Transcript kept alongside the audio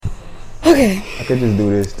Okay. I could just do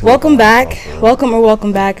this too. Welcome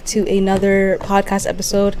back to another podcast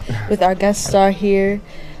episode with our guest star here.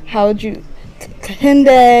 How would you,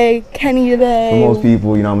 Kehinde, Kenny today? For most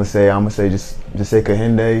people, I'm gonna say just say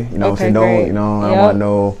Kehinde. Okay, say great. I don't want to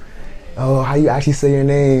know. Oh, how you actually say your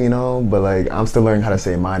name? But like I'm still learning how to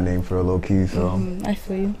say my name for a low key. So I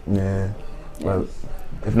feel you. Yeah. But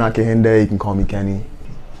if not Kehinde, you can call me Kenny.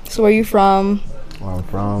 So where you from? Where I'm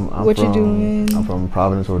from? You doing? I'm from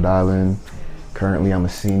Providence, Rhode Island. Currently, I'm a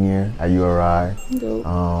senior at URI. Dope.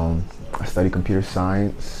 I study computer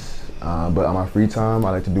science, but on my free time,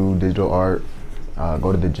 I like to do digital art,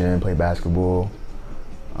 go to the gym, play basketball.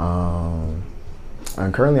 And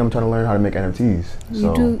currently, I'm trying to learn how to make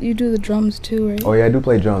NFTs. You do the drums too, right? Oh yeah, I do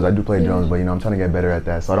play drums. But I'm trying to get better at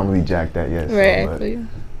that. So I don't really jack that yet. Right, I feel you.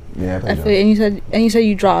 Yeah, I play drums. And you said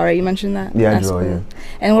you draw, right? You mentioned that. Yeah, That's I draw. cool. Yeah.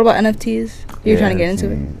 And what about NFTs? You're trying to get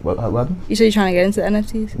into it? What? You said you're trying to get into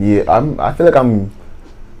NFTs? Yeah, I feel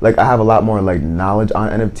like I have a lot more like knowledge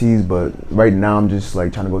on NFTs, but right now I'm just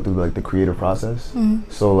like trying to go through like the creative process.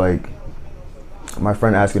 Mm-hmm. So like my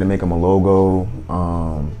friend asked me to make him a logo.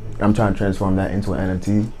 I'm trying to transform that into an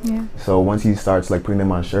NFT. Yeah. So once he starts like putting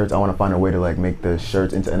them on shirts, I want to find a way to like make the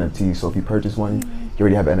shirts into NFTs. So if you purchase one, you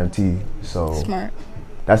already have an NFT. So smart.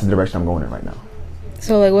 That's the direction I'm going in right now.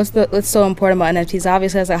 So like what's so important about NFTs?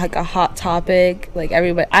 Obviously it's like a hot topic. Like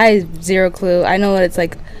everybody, I have zero clue. I know that it's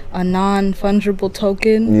like a non-fungible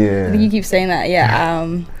token. Yeah. I think you keep saying that. Yeah.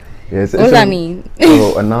 What does that mean?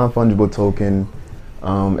 So a non-fungible token,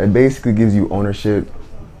 it basically gives you ownership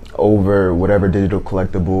over whatever digital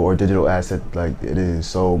collectible or digital asset like it is.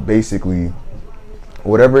 So basically,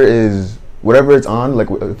 whatever it's on, like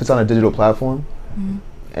if it's on a digital platform,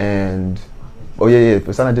 and if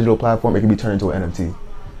it's on a digital platform, it can be turned into an NFT.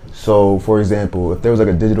 So for example, if there was like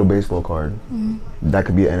a digital baseball card, that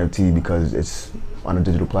could be an NFT because it's on a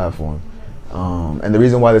digital platform. And the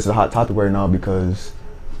reason why this is a hot topic right now because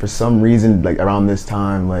for some reason, like around this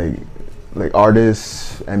time, like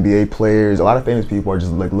artists, NBA players, a lot of famous people are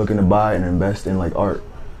just like looking to buy and invest in like art.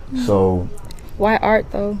 So why art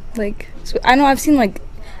though? Like I know I've seen like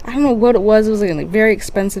I don't know what it was. It was like very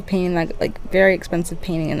expensive painting, like very expensive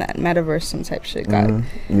painting in that metaverse, some type shit got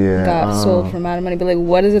sold for a amount of money. But like,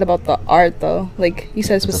 what is it about the art though? Like you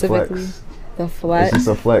said specifically, the flex. It's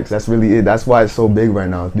just a flex. That's really it. That's why it's so big right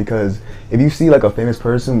now. Because if you see like a famous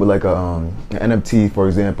person with like an NFT, for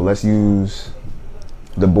example, let's use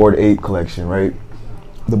the Bored Ape collection, right?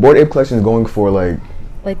 The Bored Ape collection is going for like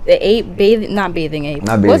the ape bathing, not bathing ape.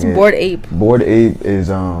 Not bathing What's ape. Bored Ape? Bored Ape is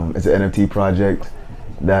it's an NFT project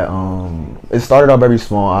that it started out very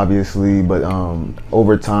small, obviously, but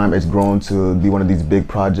over time it's grown to be one of these big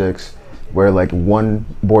projects where like one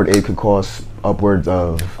Bored Ape could cost upwards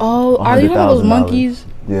of are you talking about those monkeys?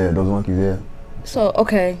 Yeah, those monkeys. Yeah. So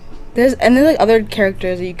okay. There's like other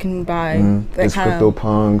characters that you can buy. There's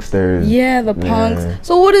CryptoPunks. There's the punks. Yeah.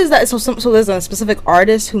 So what is that? So there's a specific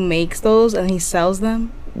artist who makes those and he sells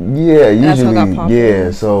them. Yeah, usually.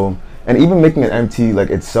 Yeah. So and even making an NFT like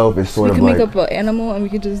itself is sort of like. We can make up an animal and we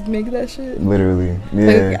could just make that shit. Literally. Yeah.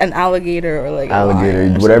 Like an alligator or like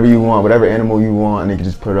alligator, whatever you want, whatever animal you want, and you can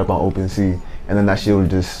just put it up on OpenSea. And then that shit will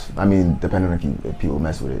just, depending on if people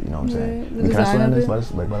mess with it, you know what I'm saying? Can I swear on this,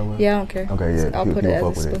 by the way? Yeah, I don't care. Okay, yeah. I'll put it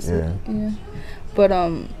as explicit. Yeah. But,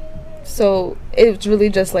 so it's really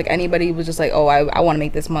just like anybody was just like, oh, I want to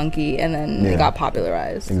make this monkey, and then it got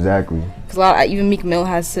popularized. Exactly. Because even Meek Mill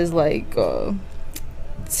has his, like,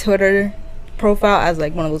 Twitter profile as,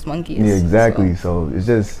 like, one of those monkeys. Yeah, exactly. So it's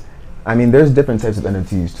just, there's different types of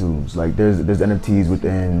NFTs, too. It's like, there's NFTs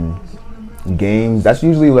within games. That's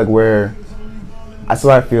usually, like, where... That's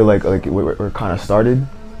why I feel like we're kind of started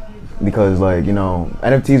because like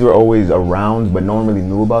NFTs were always around but no one really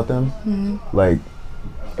knew about them. Like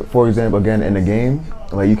for example, again in the game,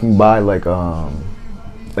 like you can buy like an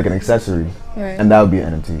accessory, and that would be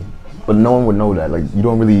an NFT, but no one would know that. Like they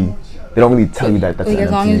don't really tell you that that's an NFT.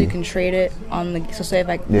 As long as you can trade it on the say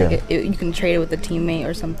if you can trade it with a teammate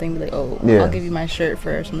or something, be like I'll give you my shirt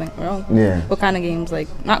for something. What kind of games? Like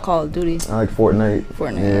not Call of Duty. I like Fortnite.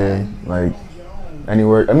 Yeah. Like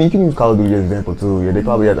anywhere. You can use Call of Duty as an example too. Yeah, they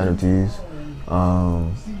probably have NFTs.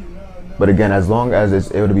 But again, as long as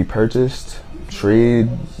it's able to be purchased, trade,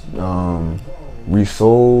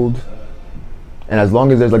 resold, and as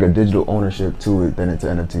long as there's like a digital ownership to it, then it's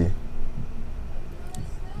an NFT.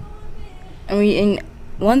 And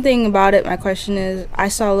one thing about it, my question is, I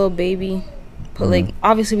saw a little baby put like,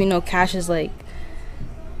 obviously we know cash is like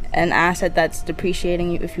an asset that's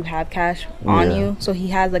depreciating you if you have cash on you. So he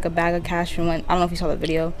has like a bag of cash and went, I don't know if you saw the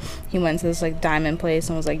video, he went to this like diamond place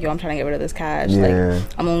and was like, yo, I'm trying to get rid of this cash. Like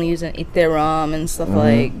I'm only using Ethereum and stuff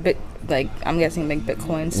like like I'm guessing like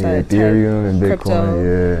Bitcoin Yeah, type Ethereum and Bitcoin. crypto.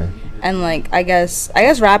 Yeah. And like I guess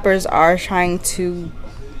rappers are trying to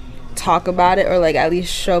talk about it, or like at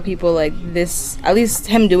least show people like this. At least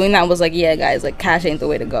him doing that was like, yeah guys, like cash ain't the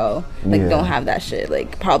way to go. Like don't have that shit,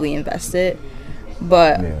 like probably invest it.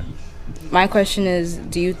 But my question is,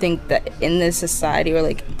 do you think that in this society, or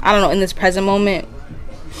like I don't know, in this present moment,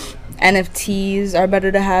 NFTs are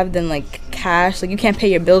better to have than like cash? Like you can't pay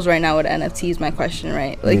your bills right now with NFTs. My question,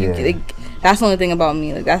 right? Like you like, that's the only thing about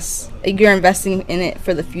me. Like that's like, you're investing in it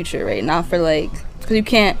for the future, right? Not for like, because you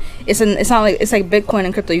can't. It's not like it's like Bitcoin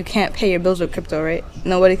and crypto. You can't pay your bills with crypto, right?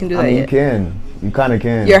 Nobody can do that. You can. You kind of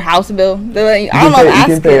can. Your house bill. Like, I don't know. You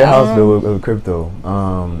can pay your house bill with crypto.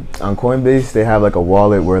 On Coinbase, they have like a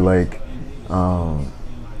wallet where like,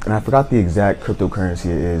 and I forgot the exact cryptocurrency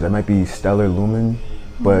it is. It might be Stellar Lumen,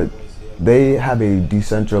 but they have a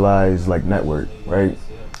decentralized like network, right?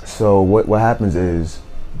 So what happens is,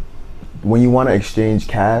 when you want to exchange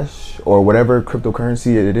cash or whatever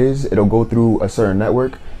cryptocurrency it is, it'll go through a certain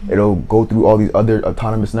network. It'll go through all these other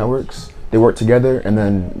autonomous networks. They work together, and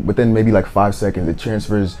then within maybe like 5 seconds, it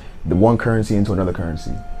transfers the one currency into another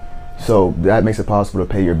currency. So that makes it possible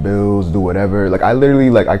to pay your bills, do whatever. Like I literally,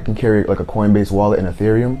 like I can carry like a Coinbase wallet in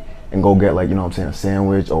Ethereum and go get like, you know what I'm saying, a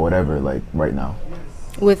sandwich or whatever, like right now.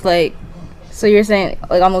 With like, so you're saying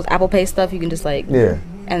like almost Apple Pay stuff, you can just like,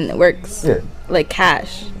 and it works. Like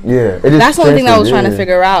cash. That's the only thing I was trying to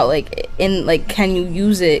figure out. Like in like, can you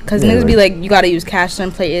use it? Because niggas be like, you gotta use cash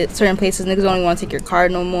certain places. Niggas don't even want to take your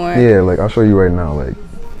card no more. Yeah, like I'll show you right now.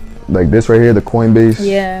 Like this right here, the Coinbase.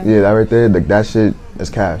 Yeah, that right there. Like that shit is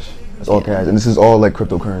cash. It's all cash, and this is all like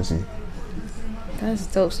cryptocurrency. That's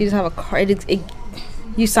dope. So you just have a card.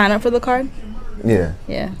 You sign up for the card? Yeah.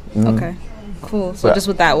 Okay. Cool. So but, just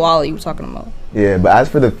with that wallet you were talking about. Yeah, but as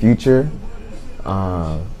for the future,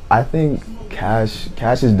 I think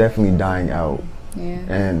cash is definitely dying out.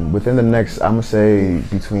 And within the next, I'm gonna say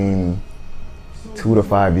between 2 to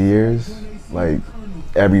 5 years, like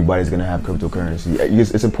everybody's gonna have cryptocurrency.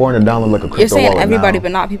 It's important to download like a crypto wallet. You're saying everybody, now.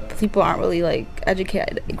 But not people aren't really like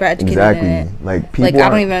educated exactly. in it. Like people. Like I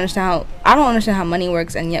don't understand how money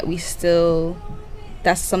works, and yet we still.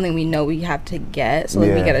 That's something we know we have to get. So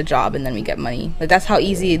like we get a job and then we get money. Like that's how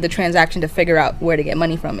easy the transaction to figure out where to get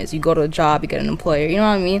money from is. You go to a job, you get an employer. You know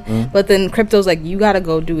what I mean? But then crypto's like you gotta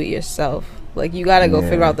go do it yourself. Like you gotta go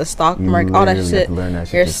figure out the stock market, all that shit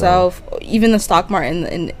yourself. Even the stock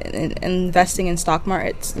market and investing in stock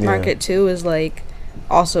market too is like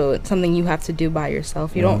also something you have to do by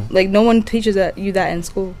yourself. You don't like no one teaches you that in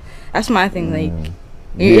school. That's my thing. Like.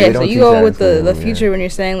 So you go with the future when you're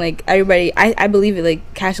saying like everybody. I believe it.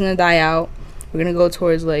 Like cash is gonna die out. We're gonna go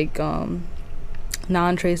towards like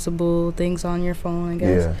non-traceable things on your phone, I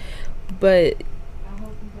guess. But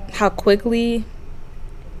how quickly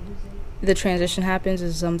the transition happens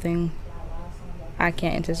is something I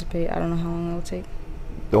can't anticipate. I don't know how long that will take.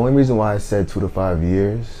 The only reason why I said 2 to 5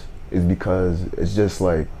 years is because it's just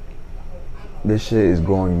like this shit is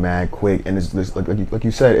growing mad quick, and it's just like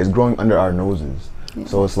you said, it's growing under our noses.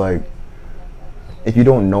 So it's like, if you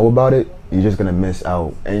don't know about it, you're just gonna miss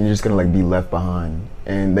out, and you're just gonna like be left behind,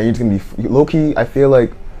 and then you're just gonna be low key. I feel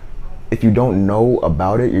like if you don't know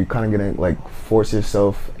about it, you're kind of gonna like force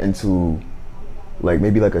yourself into like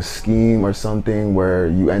maybe like a scheme or something where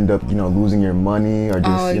you end up losing your money or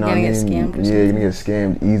just you know what I mean. You're gonna get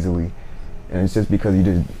scammed easily, and it's just because you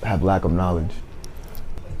just have lack of knowledge.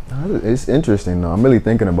 It's interesting though. I'm really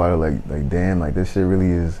thinking about it. Like damn, like this shit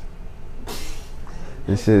really is.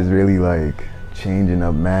 This shit is really like changing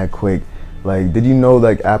up mad quick. Like, did you know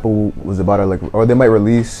like Apple was about to like, or they might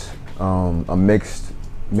release a mixed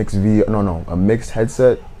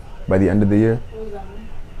headset by the end of the year?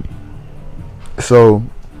 So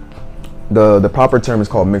the proper term is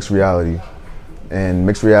called mixed reality, and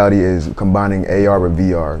mixed reality is combining AR with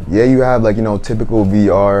VR. Yeah, you have like typical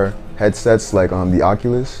VR headsets like the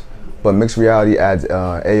Oculus, but mixed reality adds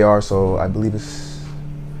AR. So I believe it's.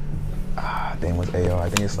 What's AR? I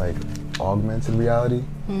think it's like augmented reality.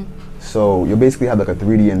 So you'll basically have like a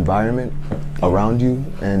 3D environment around you,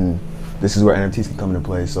 and this is where NFTs can come into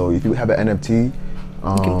play. So if you have an NFT, you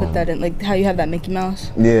can put that in, like how you have that Mickey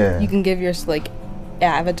Mouse. You can give your like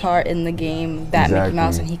avatar in the game that Mickey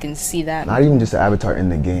Mouse, and he can see that. Not even just an avatar in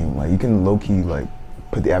the game. Like you can low key like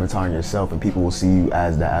put the avatar on yourself, and people will see you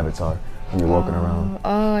as the avatar when you're walking around.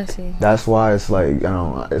 Oh, I see. That's why it's like,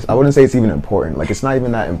 I wouldn't say it's even important. Like, it's not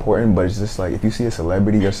even that important, but it's just like, if you see a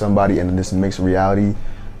celebrity or somebody in this mixed reality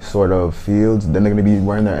sort of fields, then they're gonna be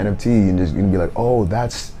wearing their NFT and just gonna be like, oh,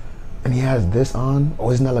 and he has this on?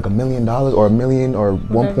 Oh, isn't that like $1 million or $1 million or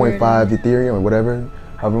 1.5 Ethereum or whatever,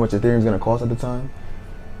 however much Ethereum's gonna cost at the time?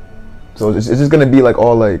 So it's just gonna be like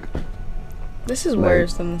all like. This is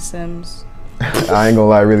worse than The Sims. I ain't gonna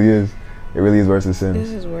lie, it really is. It really is worse than Sims.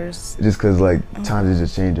 This is worse. Just cause like times is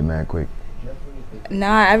just changing mad quick.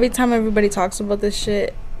 Nah, every time everybody talks about this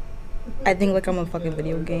shit, I think like I'm a fucking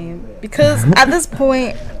video game. Because at this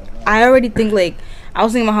point, I already think like, I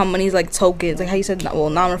was thinking about how money's like tokens, like how you said, well,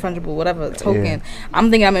 non-refundable, whatever, token. Yeah. I'm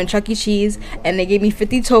thinking I'm in Chuck E. Cheese, and they gave me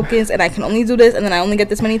 50 tokens, and I can only do this, and then I only get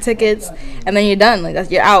this many tickets, and then you're done. Like,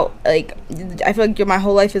 you're out. Like, I feel like my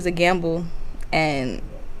whole life is a gamble, and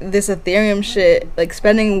this Ethereum shit, like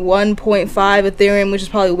spending 1.5 Ethereum, which is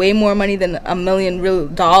probably way more money than $1 million real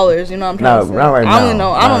dollars. You know what I'm trying to say? Not right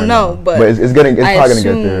now. I don't know, but it's probably gonna get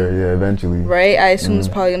there. Yeah, eventually. Right. I assume it's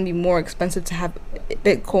probably gonna be more expensive to have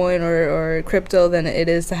Bitcoin or crypto than it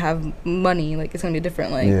is to have money. Like, it's gonna be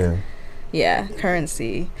different. Like, yeah,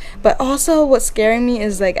 currency. But also, what's scaring me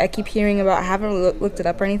is like I keep hearing about. I haven't looked it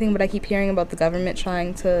up or anything, but I keep hearing about the government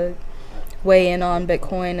trying to weigh in on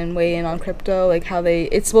Bitcoin and weigh in on crypto, like how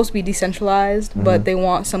it's supposed to be decentralized, but they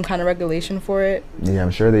want some kind of regulation for it. Yeah, I'm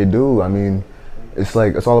sure they do. I mean, it's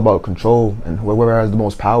all about control, and whoever has the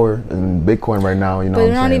most power in Bitcoin right now, you know. But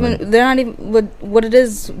they're not even what it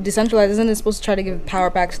is decentralized. Isn't it supposed to try to give power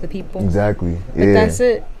back to the people? Exactly. Like, that's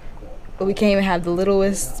it. But we can't even have the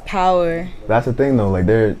littlest power. That's the thing though. Like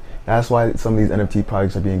that's why some of these NFT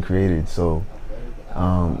projects are being created. So.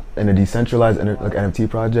 In a decentralized NFT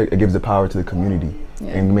project, it gives the power to the community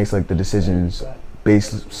and makes like the decisions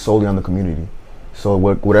based solely on the community. So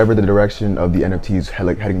whatever the direction of the NFT is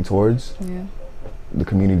heading towards, the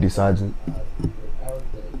community decides it.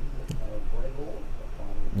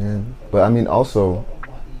 Yeah, but I mean also,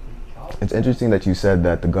 it's interesting that you said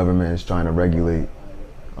that the government is trying to regulate,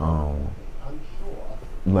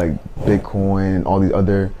 like Bitcoin and all these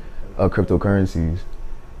other cryptocurrencies,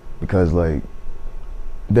 because like.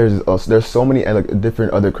 There's so many like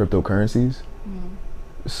different other cryptocurrencies.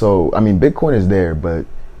 So I mean, Bitcoin is there, but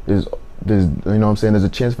there's you know what I'm saying, there's a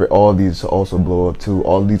chance for all of these to also blow up too,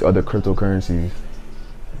 all these other cryptocurrencies.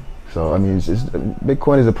 So I mean,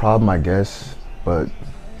 Bitcoin is a problem, I guess, but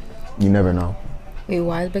you never know. Wait,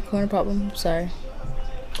 why is Bitcoin a problem? Sorry.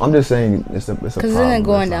 I'm just saying it's a problem. Because isn't it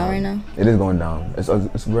going down right now? It is going down.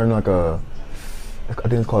 We're in like I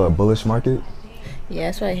think it's called a bullish market. Yeah,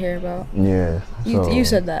 that's what I hear about. Yeah. You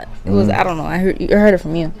said that. It was, I don't know. I heard it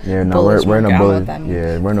from you. Yeah, no, we're in a bullish.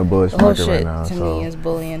 Yeah, we're in a bullish market right now. To me is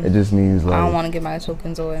bullying. It just means like I don't want to give my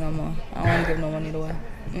tokens away no more. I don't want to give no money away.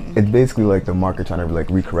 It's basically like the market trying to like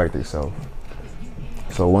recorrect itself.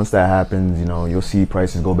 So once that happens, you know, you'll see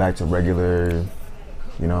prices go back to regular,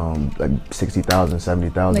 you know, like 60,000,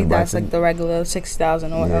 70,000. Like that's like the regular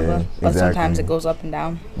 60,000 or whatever. Yeah, but sometimes it goes up and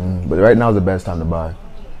down. But right now is the best time to buy.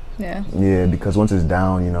 Yeah. Yeah, because once it's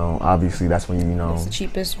down, you know, obviously that's when you know. It's the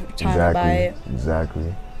cheapest time to buy it.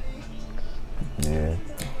 Exactly. Yeah.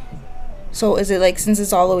 So is it like, since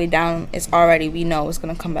it's all the way down, we know it's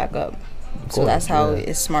gonna come back up. So that's how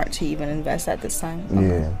it's smart to even invest at this time.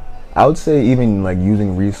 Okay. Yeah. I would say even like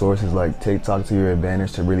using resources like TikTok to your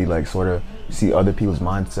advantage to really like sort of see other people's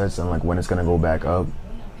mindsets and like when it's gonna go back up,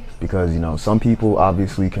 because you know some people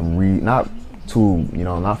obviously can read not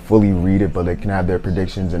fully read it, but they can have their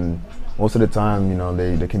predictions, and most of the time, you know,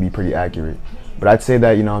 they can be pretty accurate. But I'd say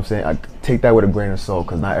that, you know what I'm saying, I take that with a grain of salt,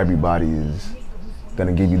 because not everybody is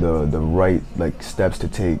gonna give you the right like steps to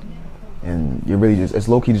take, and you're really it's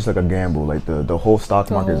low-key just like a gamble. Like the whole stock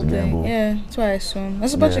market is a gamble. Yeah, that's what I assume.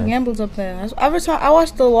 There's a bunch of gambles up there. I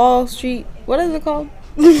watched the Wall Street, what is it called?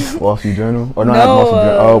 Wall Street Journal? Or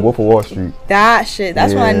no, Wolf of Wall Street. That shit,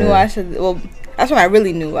 that's when I knew I should, that's when I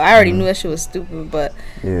really knew. I already knew that shit was stupid, but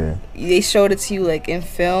they showed it to you like in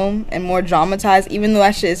film and more dramatized, even though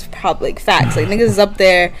that shit is probably like facts. Like niggas is up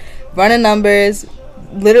there running numbers,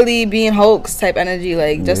 literally being hoax type energy,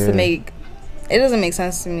 like just to make it doesn't make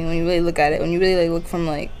sense to me when you really look at it. When you really like look from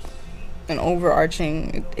like an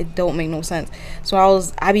overarching, it don't make no sense. So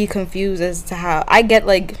I be confused as to how I get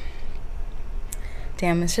like,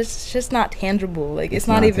 damn, it's just not tangible. Like it's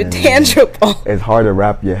not even tangible. It's hard to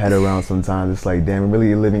wrap your head around sometimes. It's like, damn, we're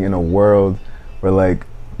really living in a world where like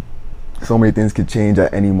so many things could change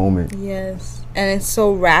at any moment. Yes, and it's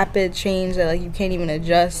so rapid change that like you can't even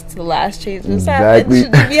adjust to the last change. Exactly. It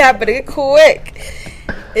should be happening quick.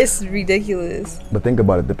 It's ridiculous. But think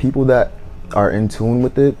about it. The people that are in tune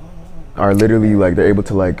with it are literally like they're able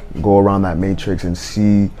to like go around that matrix and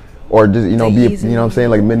see, or just you know be you know what I'm saying,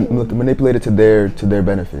 like manipulate it to their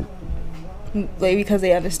benefit. Like because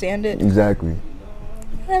they understand it. Exactly.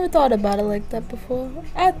 I never thought about it like that before.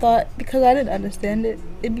 I thought because I didn't understand it,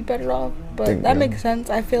 it'd be better off. But that makes sense.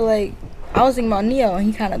 I feel like I was thinking about Neo, and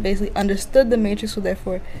he kind of basically understood the Matrix, so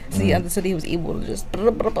therefore, he understood he was able to just.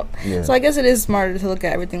 Yeah. So I guess it is smarter to look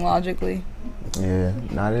at everything logically. Yeah,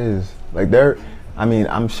 not it is. Like I mean,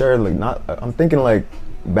 I'm sure. Like not. I'm thinking like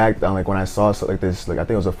back then, like when I saw like this, like I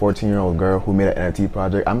think it was a 14-year-old girl who made an NFT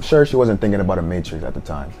project. I'm sure she wasn't thinking about a Matrix at the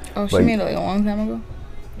time. Oh, she made it like a long time ago.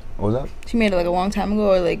 What was that? She made it like a long time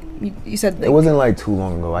ago, or like you said. Like, it wasn't like too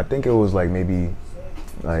long ago. I think it was like maybe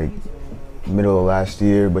like middle of last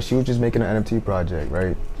year. But she was just making an NFT project,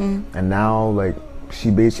 right? Mm-hmm. And now like I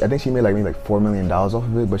think she made like maybe like $4 million off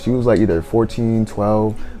of it. But she was like either 14,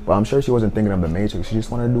 12. But I'm sure she wasn't thinking of the Matrix. She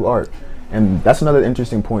just wanted to do art. And that's another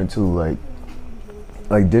interesting point too.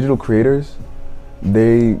 Like digital creators,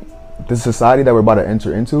 the society that we're about to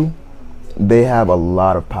enter into, they have a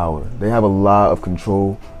lot of power. They have a lot of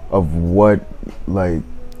control of what like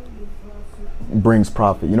brings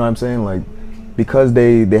profit. You know what I'm saying? Like because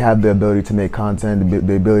they have the ability to make content,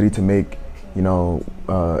 the ability to make, you know,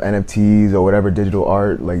 NFTs or whatever digital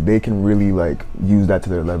art, like they can really like use that to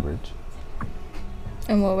their leverage.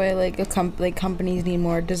 In what way? Like companies need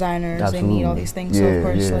more designers. Absolutely. They need all these things. So of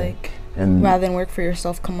course, like, and rather than work for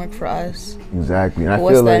yourself, come work for us. Exactly. And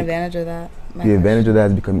what's the advantage of that? The advantage of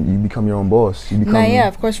that is you become your own boss. Yeah,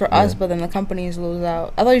 of course for us, but then the companies lose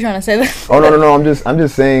out. I thought you were trying to say that. Oh no! I'm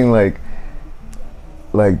just saying like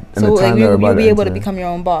in so the time you'll be able to become your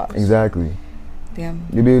own boss. Exactly. Damn.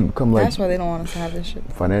 You'll be able to become like. That's why they don't want us to have this shit.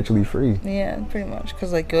 Financially free. Yeah, pretty much.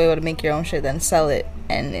 Because like you're able to make your own shit, then sell it,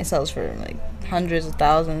 and it sells for like hundreds of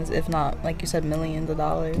thousands, if not, like you said, millions of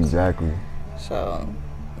dollars. Exactly. So,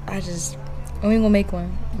 we gonna make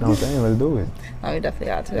one. No, I'm saying, let's do it. No, we definitely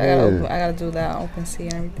got to. Yeah. I gotta do that on OpenSea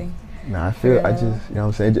and everything. Nah, I feel, you know what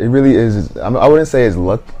I'm saying? It really is, I wouldn't say it's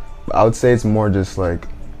luck. I would say it's more just like,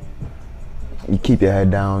 you keep your head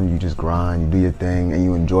down, you just grind, you do your thing, and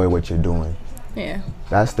you enjoy what you're doing. Yeah.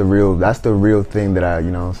 That's the real thing that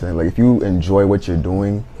you know what I'm saying? Like, if you enjoy what you're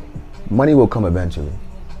doing, money will come eventually.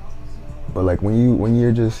 But like, when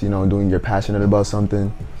you're just, you know, you're passionate about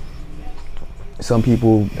something, some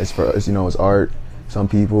people, it's art. Some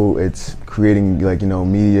people, it's creating, like, you know,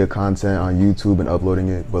 media content on YouTube and uploading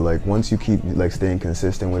it. But like, once you keep like staying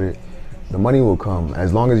consistent with it, the money will come.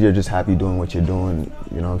 As long as you're just happy doing what you're doing,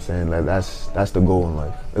 you know what I'm saying? Like, that's the goal in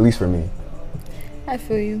life, at least for me. I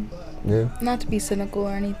feel you. Yeah. Not to be cynical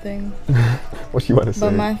or anything. What you about to say?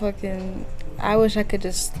 But I wish I could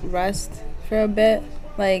just rest for a bit.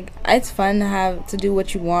 Like, it's fun to do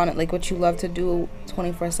what you want, like what you love to do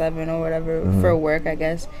 24/7 or whatever, for work, I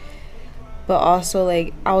guess. But also,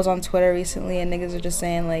 like, I was on Twitter recently and niggas are just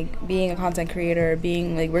saying, like, being a content creator,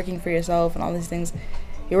 being, like, working for yourself and all these things,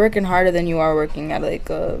 you're working harder than you are working at, like,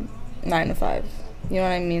 a 9 to 5. You know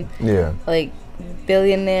what I mean? Yeah. Like,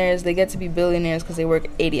 billionaires, they get to be billionaires because they work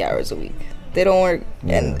 80 hours a week. They don't work.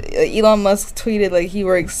 Yeah. And Elon Musk tweeted, like, he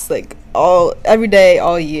works, like, every day,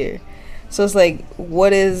 all year. So it's like,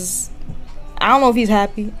 I don't know if he's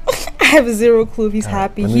happy. I have zero clue if he's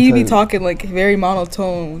happy. He be talking like very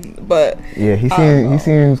monotone, but yeah, he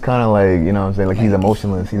seems kind of like, you know what I'm saying, like he's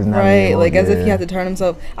emotionless. He's not right, like as if he had to turn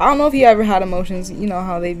himself. I don't know if he ever had emotions. You know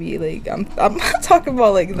how they be like. I'm not talking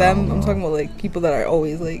about like them. I'm talking about like people that are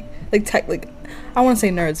always like tech. Like, I want to say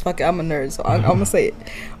nerds. Fuck it, I'm a nerd, so I'm gonna say it.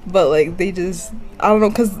 But like they just, I don't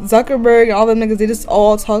know, cause Zuckerberg and all them niggas, they just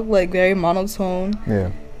all talk like very monotone.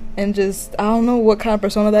 Yeah. And just, I don't know what kind of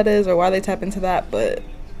persona that is or why they tap into that, but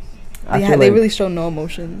they really show no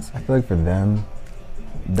emotions. I feel like for them,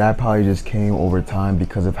 that probably just came over time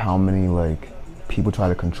because of how many like people try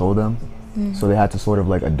to control them. So they had to sort of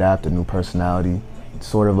like adapt a new personality,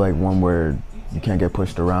 sort of like one where you can't get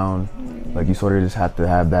pushed around. Like you sort of just have to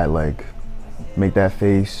have that, like, make that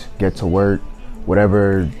face, get to work,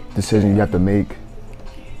 whatever decision you have to make.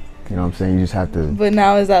 You know what I'm saying? You just have to. But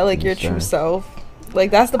now is that like your true self? Like,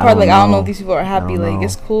 that's the part, I don't know if these people are happy. Like,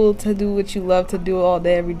 it's cool to do what you love to do all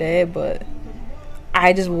day, every day, but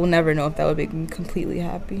I just will never know if that would make me completely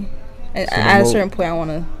happy. And so at a certain point, I want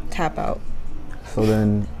to tap out. So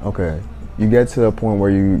then, okay, you get to a point where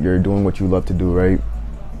you're doing what you love to do, right?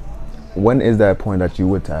 When is that point that you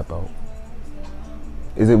would tap out?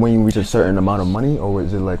 Is it when you reach a certain amount of money, or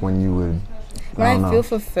is it like when you would... When I feel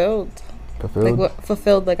fulfilled. Fulfilled? Like,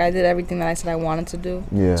 fulfilled, like I did everything that I said I wanted to do.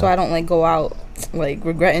 Yeah. So I don't like go out like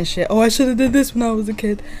regretting shit. Oh, I should have did this when I was a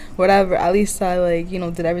kid. Whatever. At least I like, you know,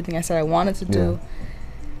 did everything I said I wanted to do.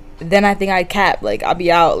 Yeah. Then I think I'd cap. Like, I'll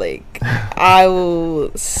be out. Like, I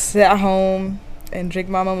will sit at home and drink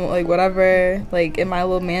my mama, like, whatever, like, in my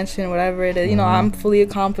little mansion, whatever it is. You know, I'm fully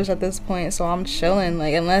accomplished at this point, so I'm chilling.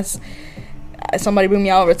 Like, unless somebody bring me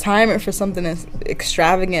out of retirement for something that's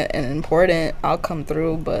extravagant and important, I'll come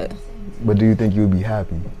through, But do you think you would be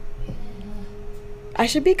happy? I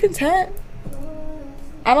should be content.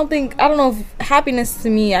 I don't know if happiness to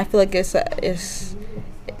me, I feel like it's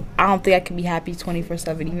I don't think I could be happy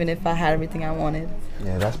 24/7 even if I had everything I wanted.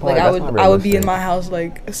 Yeah, that's probably like I would be in my house,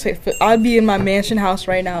 like I'd be in my mansion house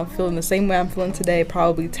right now feeling the same way I'm feeling today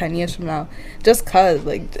probably 10 years from now, just cause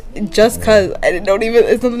and it don't even,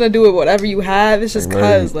 it's nothing to do with whatever you have, it's just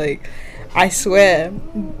cause like I swear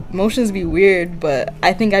emotions be weird, but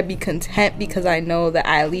I think I'd be content because I know that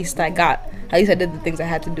at least I did the things I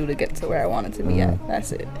had to do to get to where I wanted to be at.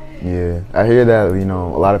 That's it. Yeah, I hear that, you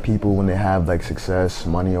know, a lot of people when they have like success,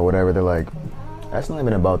 money or whatever, they're like, that's not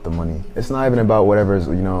even about the money. It's not even about whatever's,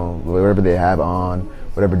 you know, whatever they have on,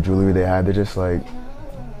 whatever jewelry they have. They're just like,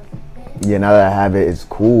 yeah, now that I have it, it's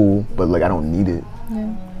cool, but like I don't need it.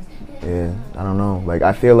 Yeah, I don't know. Like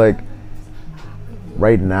I feel like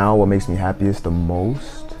right now what makes me happiest the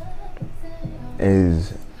most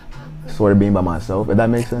is sort of being by myself, if that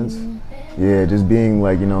makes sense. Yeah, just being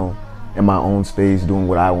like, you know, in my own space, doing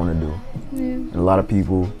what I want to do. And a lot of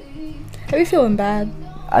people, I be feeling bad.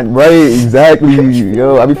 Right, exactly.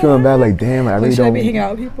 Yo, I be feeling bad, like, damn, I really should don't. I be hanging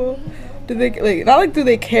out with people? Do they, like, not like do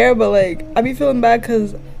they care, but like, I be feeling bad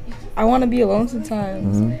because I want to be alone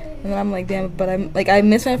sometimes. And then I'm like, damn, but I'm like, I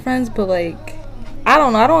miss my friends, but like, I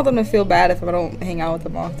don't know. I don't want them to feel bad if I don't hang out with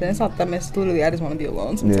them often. It's not that miss. Literally, I just want to be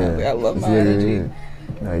alone sometimes. Yeah. Like, I love my energy. Yeah.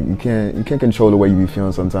 Like you can't control the way you be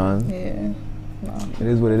feeling sometimes. Yeah. No. It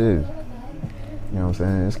is what it is. You know what I'm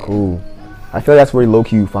saying? It's cool. I feel like that's where low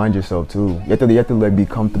key you find yourself too. You have to like be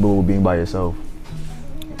comfortable with being by yourself.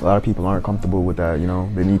 A lot of people aren't comfortable with that. You know,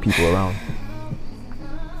 they need people around.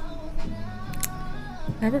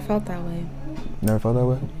 Never felt that way. Never felt that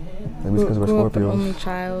way? Maybe it's because we're Grew up an Scorpios. only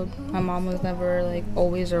child. My mom was never like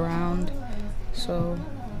always around, so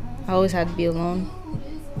I always had to be alone.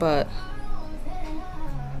 But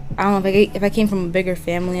I don't know, if I came from a bigger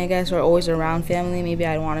family, I guess, or always around family, maybe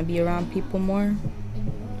I'd want to be around people more.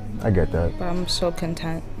 I get that. But I'm so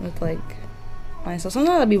content with like myself.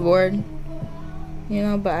 Sometimes I'd be bored, you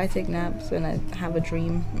know, but I take naps and I have a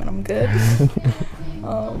dream and I'm good.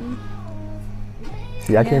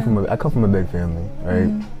 See, I come from a big family,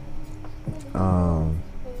 right?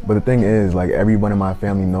 But the thing is, like, everyone in my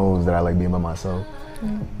family knows that I like being by myself.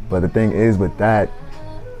 But the thing is with that,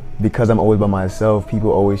 because I'm always by myself,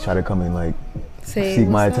 people always try to come and like seek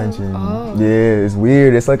my attention. Yeah, it's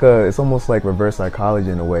weird. It's almost like reverse psychology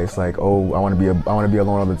in a way. It's like, oh, I want to be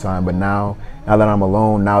alone all the time. But now that I'm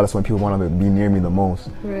alone, now that's when people want to be near me the most.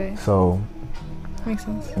 Right. So makes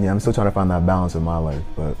sense. Yeah, I'm still trying to find that balance in my life,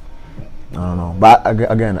 but I don't know. But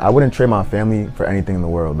again, I wouldn't trade my family for anything in the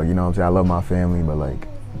world. Like, you know what I'm saying? I love my family, but like,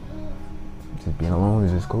 just being alone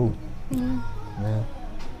is just cool. Yeah.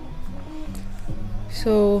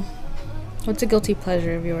 So, what's a guilty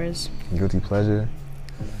pleasure of yours? Guilty pleasure?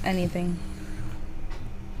 Anything.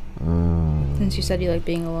 Since you said you like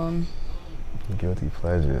being alone. Guilty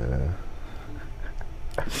pleasure.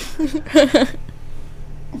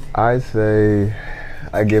 I'd say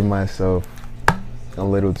I give myself a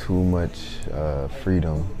little too much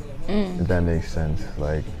freedom, if that makes sense.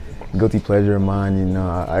 Like, guilty pleasure of mine, you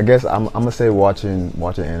know, I guess I'm gonna say watching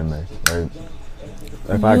anime, right?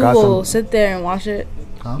 If I got will sit there and watch it.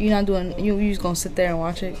 Huh? You're not doing. You just gonna sit there and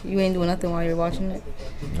watch it. You ain't doing nothing while you're watching it.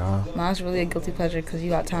 Nah, it's really a guilty pleasure because you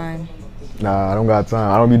got time. Nah, I don't got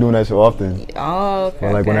time. I don't be doing that so often. Oh, okay.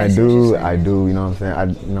 But like when I do, I do. You know what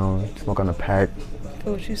I'm saying? Smoke on the pack.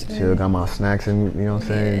 What you saying? Chill, got my snacks and you know what I'm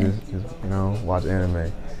saying? Just watch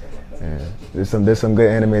anime. And there's some good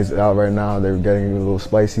animes out right now. They're getting a little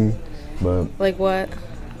spicy, but like what?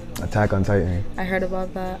 Attack on Titan. I heard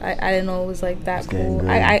about that. I didn't know it was like that it's cool.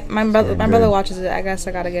 My brother watches it. I guess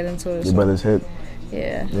I gotta get into it. Your brother's hip.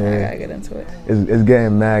 Yeah, I gotta get into it. It's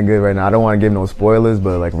getting mad good right now. I don't want to give no spoilers,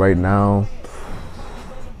 but like right now,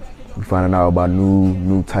 we're finding out about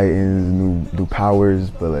new Titans, new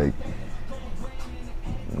powers, but like,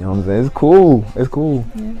 you know what I'm saying? It's cool.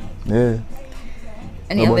 Yeah.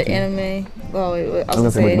 Any other anime? Oh, wait, I was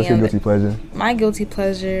gonna say what's your guilty pleasure? My guilty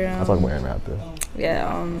pleasure. I'll talk about anime after.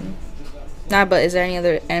 Yeah. Nah, but is there any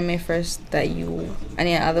other anime first that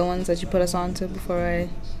any other ones that you put us on to before I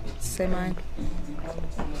say mine?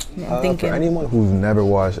 I'm thinking. For anyone who's never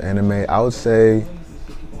watched anime, I would say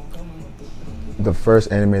the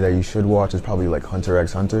first anime that you should watch is probably like Hunter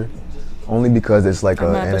x Hunter, only because it's like I'm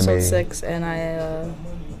an on anime. episode 6 and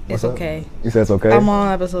it's okay. You said it's okay? I'm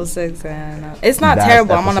on episode 6 and it's not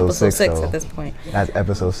terrible. I'm on episode 6 at this point. That's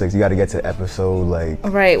episode 6. You got to get to episode like.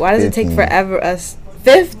 Right. Why does 50. it take forever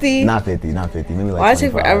 50. Not 50. Maybe like. Why it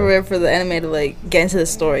take 25. forever for the anime to like get into the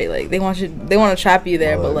story? Like they want to trap you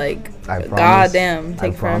there, but like, I promise, goddamn,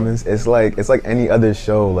 take I promise. It's like any other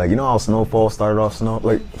show. Like you know how Snowfall started off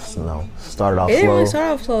started off It didn't slow. really start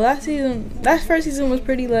off slow. That first season was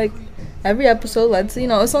pretty like every episode. It's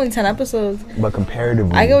only 10 episodes. But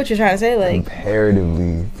comparatively, I get what you're trying to say. Like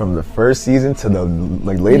comparatively, from the first season to the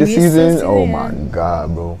like latest season, oh my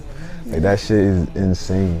god, bro, like that shit is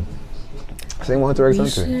insane. Same with Hunter x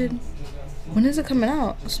Hunter. When is it coming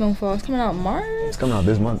out? Snowfall. It's coming out in March? It's coming out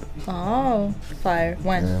this month. Oh, fire.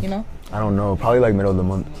 When? Yeah. You know? I don't know. Probably like middle of the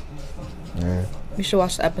month. Yeah. We should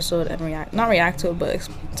watch the episode and react. Not react to it, but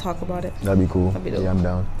talk about it. That'd be cool. That'd be dope. Yeah, I'm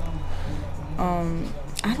down.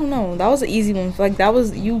 I don't know. That was an easy one. Like,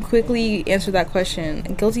 you quickly answered that question.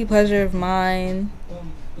 A guilty pleasure of mine.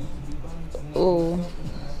 Oh.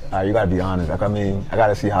 You gotta be honest. Like, I mean, I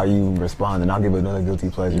gotta see how you respond, and I'll give another guilty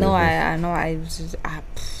pleasure. No, I know. I'm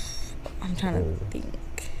trying to think.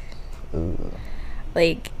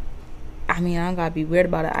 Like, I mean, I don't gotta be weird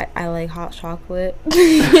about it. I like hot chocolate.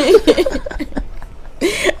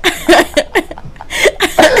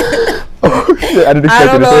 Oh shit! I didn't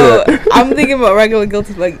expect you to say that. I'm thinking about regular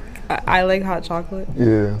guilty. Like, I like hot chocolate.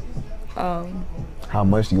 Yeah. How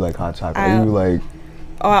much do you like hot chocolate? Are you like?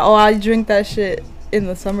 I drink that shit in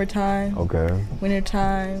the summertime. Okay.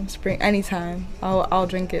 Wintertime, spring, anytime. I'll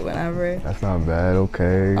drink it whenever. That's not bad.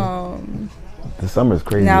 Okay. The summer's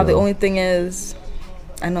crazy. Now the only thing is,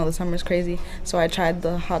 I know the summer's crazy. So I tried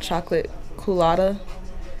the hot chocolate culotta,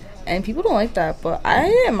 and people don't like that, but I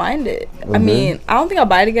didn't mind it. I mean, I don't think I'll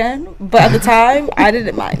buy it again, but at the time, I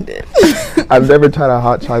didn't mind it. I've never tried a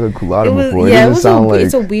hot chocolate culotta before.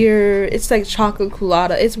 It's a weird. It's like chocolate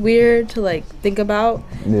culotta. It's weird to like think about.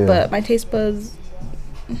 Yeah. But my taste buds,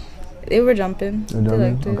 they were jumping. They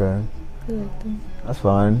liked it. Okay. They liked it. That's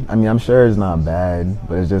fine. I mean, I'm sure it's not bad,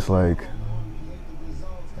 but it's just like,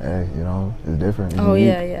 hey, you know, it's different. It's unique.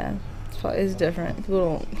 Yeah. It's different.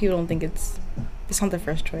 People don't think it's not their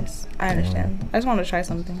first choice. I understand. I just want to try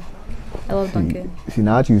something. I love Dunkin'. See,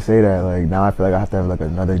 now that you say that, like, now I feel like I have to have like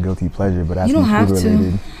another guilty pleasure, but you don't have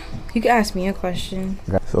to. You can ask me a question.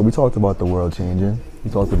 So we talked about the world changing.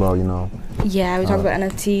 We talked about, you know. Yeah, we talked about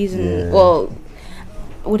NFTs and well,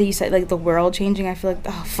 what do you say? Like the world changing. I feel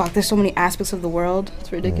like there's so many aspects of the world.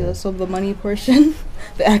 It's ridiculous. So the money portion,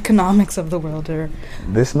 the economics of the world are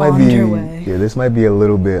this might be a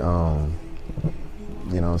little bit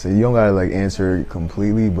you know, so you don't gotta like answer it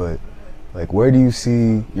completely, but like where do you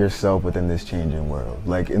see yourself within this changing world,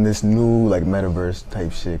 like in this new like metaverse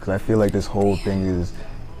type shit? Because I feel like this whole thing is,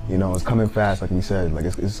 you know, it's coming fast, like we said, like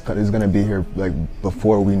it's gonna be here like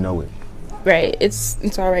before we know it. Right.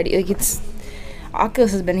 It's already like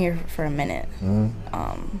Oculus has been here for a minute.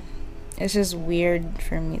 It's just weird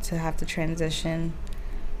for me to have to transition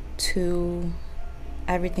to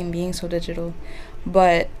everything being so digital.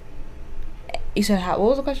 But you said what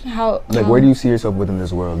was the question? Where do you see yourself within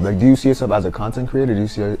this world? Like, do you see yourself as a content creator? Do you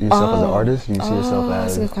see yourself as an artist? Do you see yourself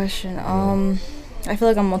as? That's a good question. I feel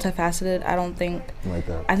like I'm multifaceted. I don't think like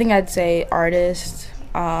that. I think I'd say artist.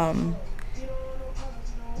 But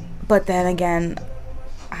then again,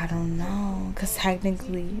 I don't know, because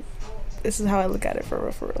technically, this is how I look at it for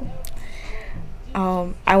real.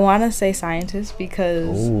 I want to say scientist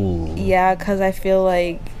because, because I feel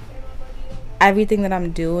like everything that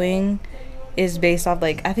I'm doing is based off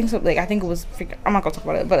I'm not gonna talk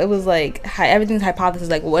about it, but it was like everything's hypothesis.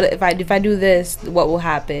 Like, what if I do this, what will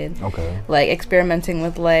happen? Okay. Like experimenting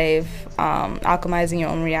with life, alchemizing your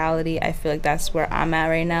own reality. I feel like that's where I'm at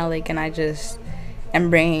right now. Like, and I just am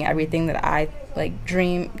bringing everything that I like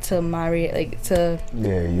dream to my the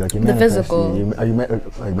physical. Are you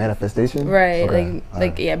like manifestation? Right.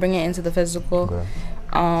 Okay. Bring it into the physical. Okay.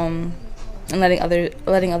 And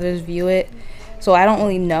letting others view it. So I don't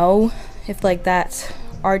really know if like that's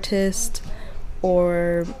artist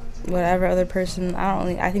or whatever other person.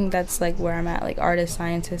 I think that's like where I'm at, like artist,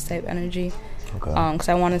 scientist type energy. Okay. Because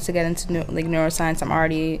I wanted to get into neuroscience. I'm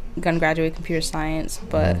already gonna graduate computer science,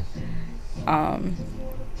 but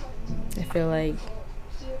I feel like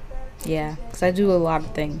because I do a lot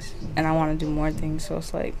of things and I want to do more things. So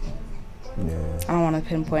it's like I don't want to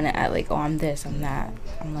pinpoint it at like, I'm this, I'm that.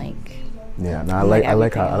 I'm like. Yeah, no, I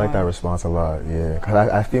like that response a lot. Yeah,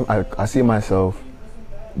 because I see myself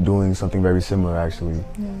doing something very similar actually,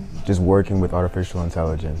 just working with artificial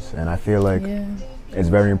intelligence, and I feel like it's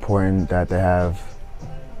very important that they have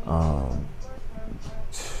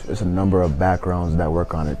there's a number of backgrounds that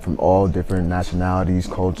work on it from all different nationalities,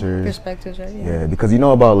 cultures, perspectives, right? Yeah, because you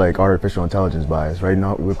know about like artificial intelligence bias, right?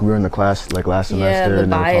 Now we were in the class like last semester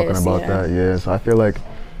and they were talking about that. Yeah, so I feel like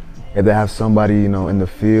if they have somebody, you know, in the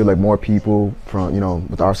field, like more people from, you know,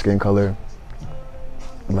 with our skin color,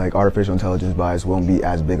 like artificial intelligence bias won't be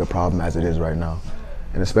as big a problem as it is right now.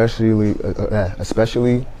 And especially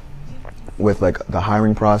with like the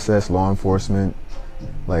hiring process, law enforcement,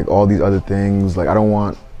 like all these other things. Like I don't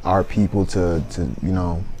want our people to you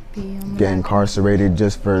know, get incarcerated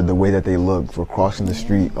just for the way that they look, for crossing the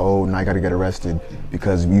street. Oh, now I gotta get arrested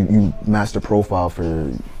because you master profile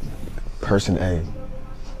for person A.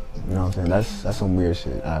 You know what I'm saying? That's some weird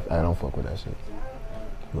shit. I don't fuck with that shit.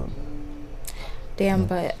 But, damn,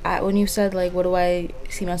 but when you said like, what do I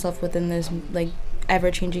see myself within this like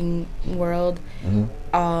ever-changing world?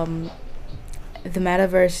 The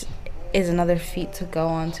metaverse is another feat to go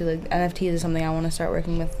on to. Like NFTs is something I want to start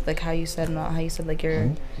working with. Like how you said like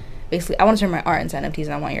you're basically, I want to turn my art into NFTs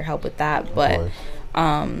and I want your help with that. But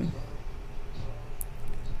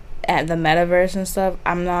at the metaverse and stuff,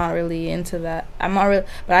 I'm not really into that. But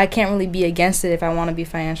I can't really be against it if I want to be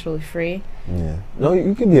financially free. Yeah. No,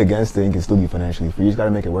 you can be against it and you can still be financially free. You just got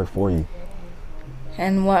to make it work for you.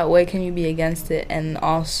 And what way can you be against it and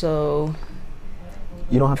also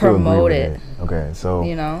you don't have promote to agree with it? Okay, so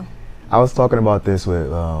you know, I was talking about this with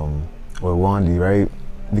Wandy, right?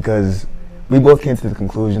 Because we both came to the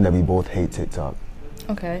conclusion that we both hate TikTok.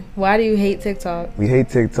 Okay. Why do you hate TikTok? We hate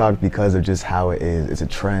TikTok because of just how it is. It's a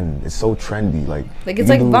trend. It's so trendy. Like it's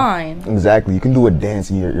like Vine. Exactly. You can do a dance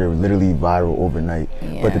and you're literally viral overnight.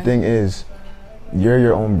 Yeah. But the thing is, you're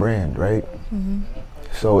your own brand, right? Mm-hmm.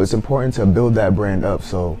 So it's important to build that brand up.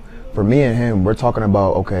 So for me and him, we're talking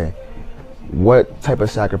about, okay, what type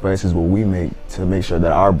of sacrifices will we make to make sure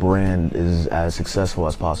that our brand is as successful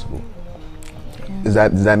as possible? Yeah.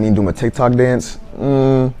 Does that mean doing a TikTok dance?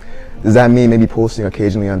 Does that mean maybe posting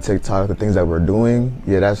occasionally on TikTok the things that we're doing?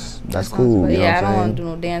 Yeah, that's cool. You know I don't want to do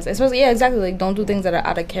no dance. Especially, yeah, exactly. Like, don't do things that are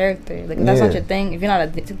out of character. Like, if that's not your thing, if you're not a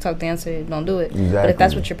TikTok dancer, don't do it. Exactly. But if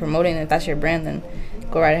that's what you're promoting, if that's your brand, then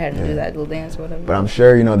go right ahead and do that little dance or whatever. But I'm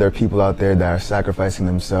sure, you know, there are people out there that are sacrificing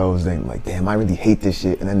themselves and like, damn, I really hate this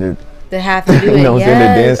shit. And then they have to do it. You know what I'm saying?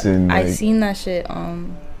 They're dancing. Like, I seen that shit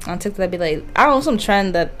on TikTok. That'd be like, I don't know, some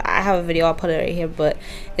trend that I have a video, I'll put it right here, but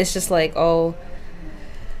it's just like, oh,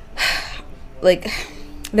 like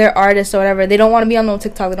they're artists or whatever, they don't want to be on no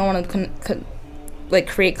TikTok, they don't want to like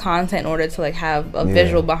create content in order to like have a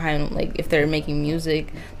visual behind, like if they're making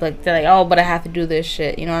music, like they're like, oh, but I have to do this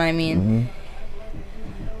shit, you know what I mean?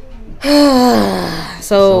 Mm-hmm.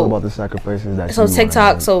 So it's all about the sacrifices that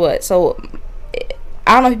TikTok, so what, so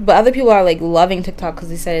I don't know, but other people are like loving TikTok because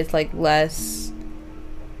they said it's like less,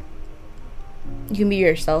 you can be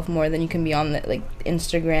yourself more than you can be on the, like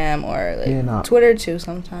Instagram or like Twitter too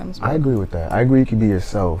sometimes. I agree with that. I agree you can be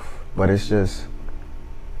yourself, but it's just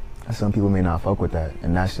some people may not fuck with that,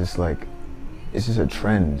 and that's just like, it's just a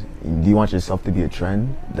trend. Do you want yourself to be a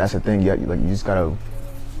trend? That's the thing. You just gotta.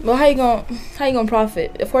 Well, how you gonna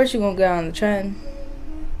profit? Of course you gonna get on the trend.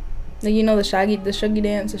 Like, you know, the shaggy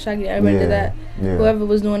dance, everybody did that. Yeah. Whoever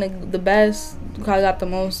was doing it the best probably got the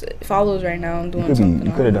most followers right now and doing something.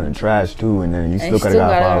 You could have done it trash too, and then you still could have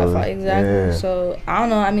got followers. Exactly. Yeah. So I don't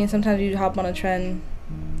know. I mean, sometimes you hop on a trend.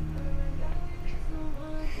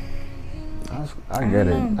 I get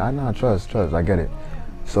it. I know. Trust. I get it.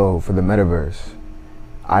 So for the metaverse,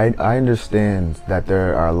 I understand that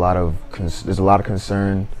there are there's a lot of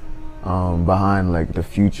concern behind like the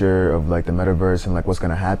future of like the metaverse and like what's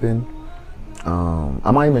gonna happen.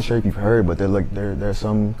 I'm not even sure if you've heard, but there are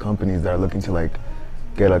some companies that are looking to like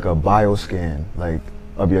get like a bioscan, like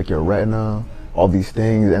of like your retina, all these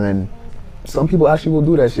things, and then some people actually will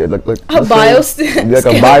do that shit. Like a bioscan, like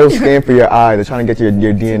a bioscan for your eye. They're trying to get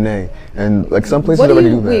your DNA, and like some places already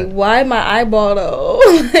do that. Wait, why my eyeball though?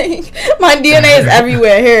 Like my DNA is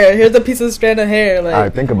everywhere. Here's a piece of strand of hair. Like, all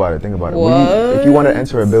right, think about it. What? If you want to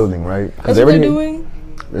enter a building, right? That's what they're doing.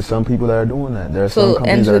 There's some people that are doing that. There are some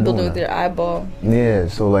companies that are doing that. So enter the building with your eyeball. Yeah.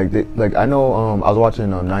 So like I know I was watching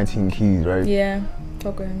 19 Keys, right? Yeah.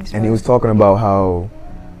 And he was talking about how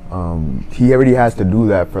he already has to do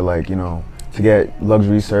that for like, you know, to get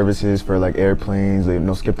luxury services for like airplanes, like,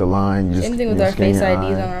 no skip the line. You just, same thing with our face IDs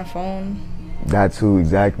on our phone. That too,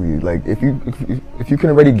 exactly. Like if you can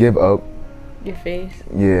already give up your face,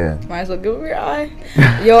 might as well give up your eye.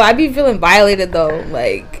 Yo, I be feeling violated though.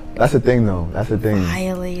 Like that's the thing though. That's the thing.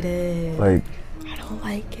 Violated. Like I don't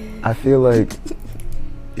like it. I feel like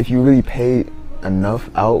if you really pay enough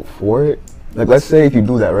out for it, like let's say if you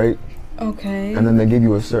do that, right? Okay. And then they give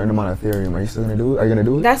you a certain amount of Ethereum. Are you still gonna do it? Are you gonna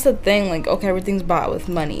do it? That's the thing. Like, okay, everything's bought with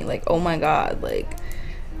money. Like, oh my god. Like,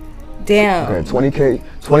 damn. Okay,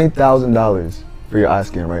 $20,000 for your eye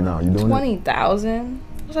scan right now. You doing it? $20,000.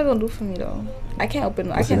 What's that gonna do for me though? I can't open.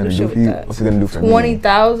 What's I can't do shit with that. What's it gonna do for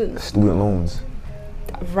 20,000 student loans?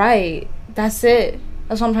 Right. That's it.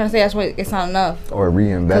 That's what I'm trying to say. That's why it's not enough. Or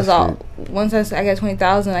reinvest it. Once I get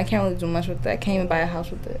 20,000, I can't really do much with that. I can't even buy a house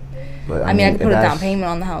with it. But I mean, I could put a down payment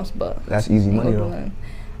on the house, but that's easy money though.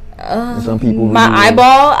 Some people. My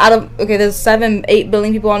eyeball out of there's 7-8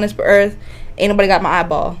 billion people on this earth. Ain't nobody got my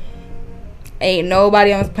eyeball. Ain't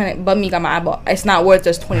nobody on this planet but me got my eyeball. It's not worth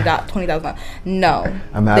just $20,000. No,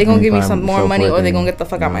 they gonna give me some more money, or they gonna get the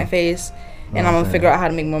fuck out my face, and I'm gonna figure out how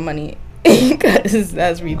to make more money. Because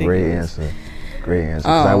that's ridiculous. Great answer. Because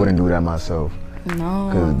I wouldn't do that myself. No.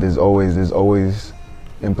 Because there's always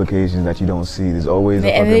implications that you don't see. There's always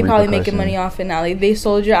and they probably making money off it now. Like, they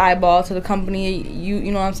sold your eyeball to the company.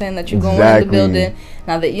 You know what I'm saying, that you go in the building.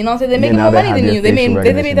 Now that you know what I'm saying, they're making more money than you. They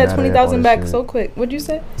made that 20,000 back so quick. What'd you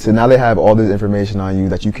say? So now they have all this information on you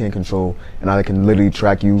that you can't control, and now they can literally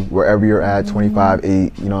track you wherever you're at,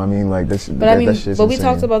 25/8. You know what I mean? Like this. But we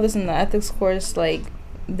talked about this in the ethics course, like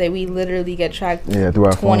that we literally get tracked through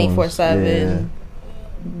our 24/7.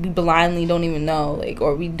 We blindly don't even know, like,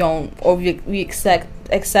 or we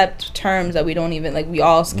accept terms that we don't even, like, we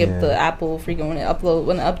all skip the Apple freaking when it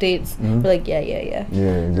updates. We're like, yeah,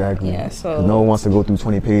 exactly. Yeah, so no one wants to go through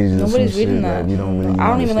 20 pages. Nobody's reading that you don't really I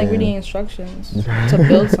don't even like reading instructions to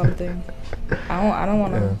build something. I don't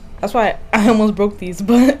want to. That's why I almost broke these,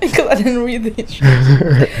 but because I didn't read the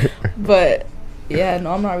instructions. But yeah,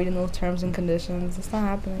 no, I'm not reading those terms and conditions. It's not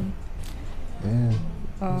happening. Yeah.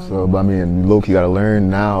 So, but I mean, low-key gotta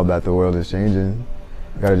learn now that the world is changing.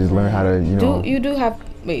 You gotta just learn how to, You do have,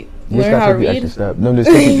 learn how to read. Step. No,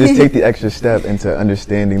 just take the extra step into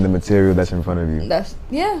understanding the material that's in front of you. That's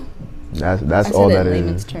all that is. I said it in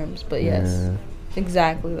layman's terms, but yes,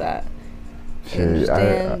 exactly that.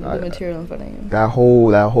 Understand the material in front of you. That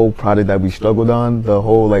whole project that we struggled on, the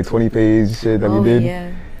whole like 20-page shit that we did.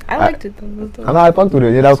 Yeah, I liked it though. I know, I fucked with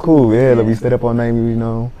it. Yeah, that was cool. Yeah, like we stayed up all night.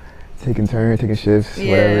 Taking turns, taking shifts,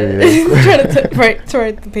 whatever. Trying to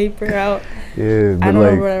write the paper out. Yeah, but I don't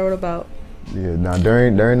remember what I wrote about. Yeah, now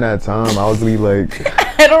during that time, I was really like.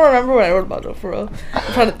 I don't remember what I wrote about though, for real.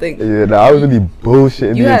 I'm trying to think. Yeah, I was really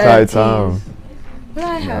bullshitting the entire time. What did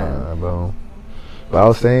I have? Bro. But I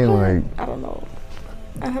was saying like. I don't know.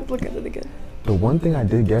 I have to look at it again. The one thing I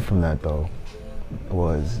did get from that though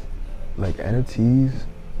was like NFTs.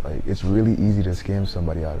 Like, it's really easy to scam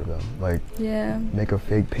somebody out of them. Like, make a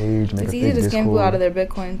fake page, make a fake Discord. It's easy to scam people out of their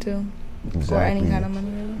Bitcoin, too. Exactly. Or any kind of money,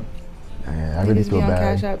 really. Man, I really feel bad. They just be on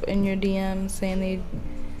Cash App in your DMs saying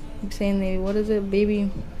they, what is it, baby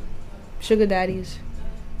sugar daddies,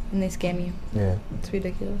 and they scam you. Yeah. It's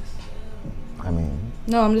ridiculous. I mean.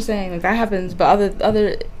 No, I'm just saying, like, that happens, but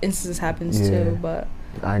other instances happens, too, but.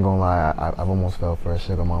 I ain't gonna lie, I've almost fell for a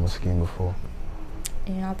sugar mama scheme before.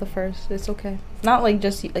 You're not the first. It's okay. Not like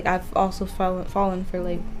just like I've also fallen for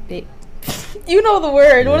like you know the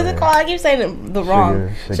word. What is it called? I keep saying it the wrong.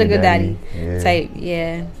 Sugar daddy type.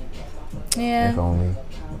 Yeah. If only.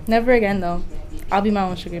 Never again though. I'll be my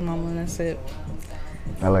own sugar mama and that's it.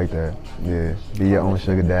 I like that. Yeah. Be your own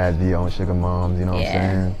sugar dad. Be your own sugar moms. You know what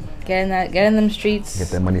I'm saying? Get in them streets. Get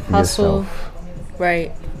that money for hustle. yourself.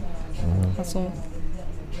 Right. Hustle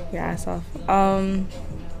your ass off.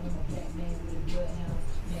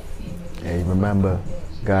 Hey, remember,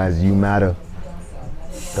 guys, you matter.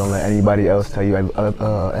 Don't let anybody else tell you.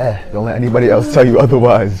 Don't let anybody else tell you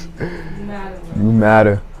otherwise. You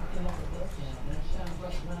matter.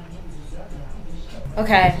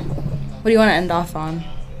 Okay. What do you want to end off on?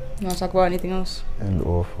 You want to talk about anything else? End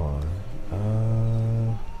off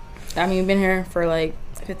on. I mean, you've been here for like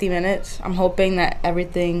 50 minutes. I'm hoping that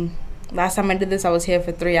everything. Last time I did this, I was here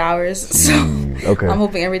for 3 hours. So okay. I'm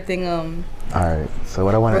hoping everything. Alright, so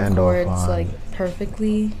what I want to end off on, like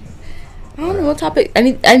perfectly. I don't know what topic.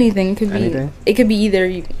 Anything could be. Anything? It could be either.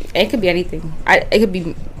 It could be anything. It could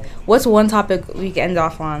be. What's one topic we can end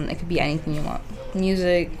off on? It could be anything you want.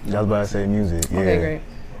 Music. I was about to say music. Yeah. Okay, great.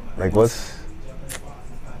 Like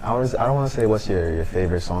I don't want to say what's your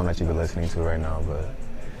favorite song that you've been listening to right now, but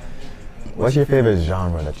what's your favorite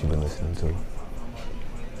genre that you've been listening to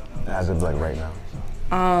as of like right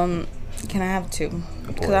now? Can I have two?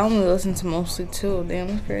 Because I only listen to mostly two. Damn,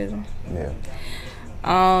 that's crazy. Yeah.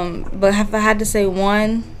 But if I had to say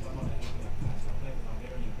one,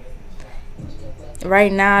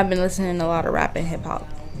 right now I've been listening to a lot of rap and hip hop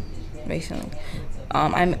recently.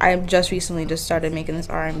 I just recently started making this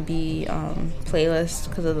R&B playlist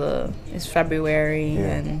because of it's February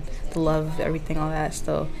and the love, everything, all that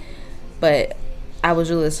stuff. But I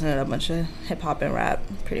was really listening to a bunch of hip hop and rap,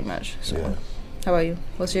 pretty much. So. Yeah. How about you?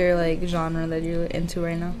 What's your like genre that you're into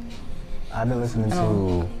right now? I've been listening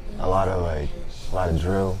to a lot of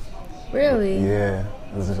drill, Really? Yeah,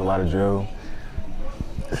 there's just a lot of drill.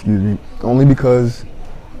 Excuse me. Only because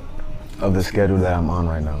of the schedule that I'm on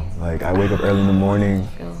right now. Like, I wake up early in the morning,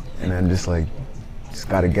 and then just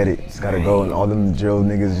gotta get it, just gotta go, and all them drill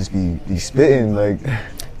niggas just be spitting, like.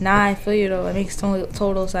 Nah, I feel you though. It makes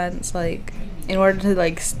total sense. Like, in order to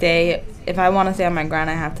like stay, if I want to stay on my grind,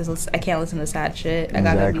 I can't listen to sad shit. I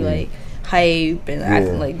gotta be like hype and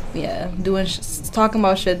acting like doing talking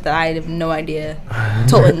about shit that I have no idea,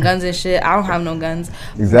 toting guns and shit. I don't have no guns.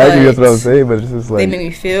 Exactly, that's what I was saying. But it's just like they make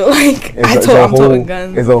me feel like I'm toting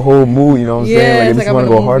guns. It's a whole mood, you know what I'm saying? Like, I just want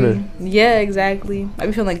to go harder. Yeah, exactly. I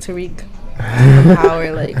be feeling like Tariq, the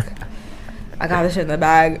power. Like, I got this shit in the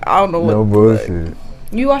bag. I don't know what. No bullshit.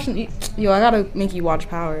 You watching? Yo, I gotta make you watch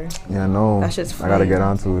Power. Yeah, I know. That shit's fun. I gotta get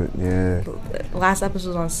onto it. Yeah. Last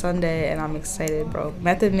episode's on Sunday, and I'm excited, bro.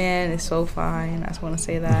 Method Man is so fine. I just want to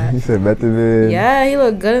say that. You said Method Man. Yeah, he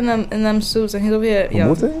looked good in them suits, and he's over here. Yo,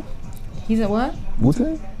 Wu-Tang? He's in what?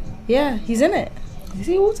 Wu-Tang? Yeah, he's in it. Is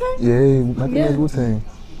he Wu-Tang? Yeah, Method Man's Wu-Tang.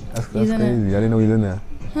 That's crazy. I didn't know he's in there.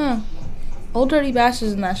 Huh. Old Dirty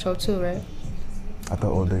Bastard's in that show too, right? I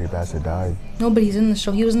thought Old Dirty Bastard died. No, but he's in the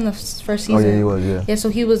show. He was in the first season. Oh yeah, he was. Yeah. Yeah, so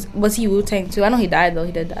he was he Wu-Tang too? I know he died though.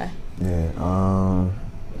 He did die. Yeah.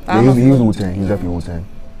 Yeah, he was Wu-Tang. He was definitely Wu-Tang.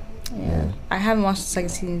 Yeah. I haven't watched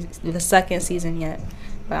the second season yet,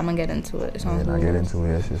 but I'm gonna get into it. It's on I get into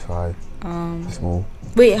it. It's just fine. It's smooth.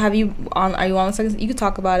 Wait, are you on the second? You could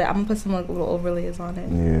talk about it. I'm gonna put some like little overlays on it.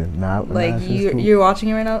 Yeah, you're watching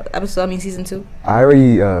it right now. Season 2. I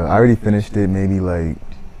already finished it. Maybe like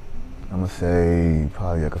I'm gonna say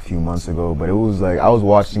probably like a few months ago. But it was like I was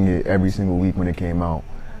watching it every single week when it came out.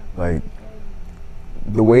 Like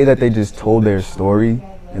the way that they just told their story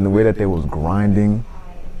and the way that they was grinding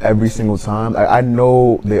every single time. I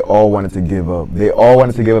know they all wanted to give up. They all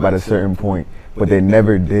wanted to give up at a certain point, but they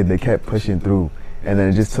never did. They kept pushing through. And then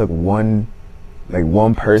it just took one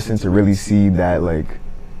person to really see that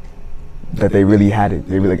that they really had it.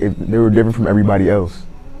 They were different from everybody else.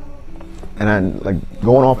 And I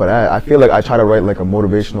going off of that, I feel like I try to write like a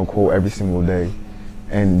motivational quote every single day,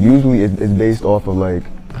 and usually it's based off of like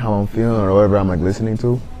how I'm feeling or whatever I'm like listening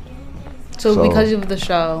to. So because of the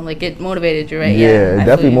show, like it motivated you, right? Yeah, it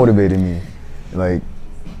definitely motivated me. Like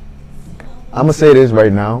I'm gonna say this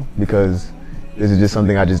right now because this is just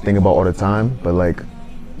something I just think about all the time, but like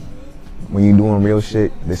when you're doing real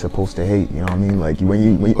shit, they're supposed to hate, you know what I mean? Like when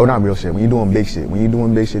you not real shit, when you're doing big shit. When you're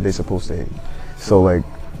doing big shit, they're supposed to hate. So like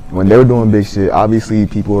when they were doing big shit, obviously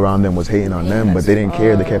people around them was hating on them, but they didn't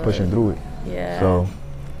care, they kept pushing through it. Yeah. So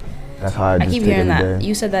that's how I just keep take hearing it that. day.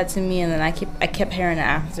 You said that to me, and then I kept hearing it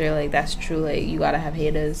after. Like that's true. Like you gotta have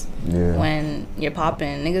haters. Yeah. When you're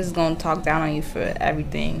popping, niggas is gonna talk down on you for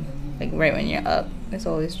everything. Like right when you're up, it's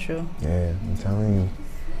always true. Yeah, I'm telling you,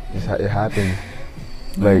 it happens.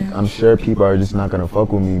 Like I'm sure people are just not gonna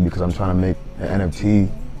fuck with me because I'm trying to make an NFT.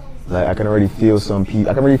 Like I can already feel some people.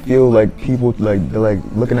 I can already feel like people like they're like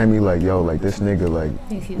looking at me like, yo, like this nigga, like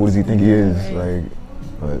who does he think he is? Like,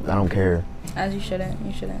 but I don't care. As you shouldn't.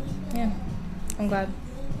 You shouldn't. Yeah, I'm glad.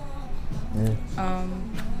 Yeah.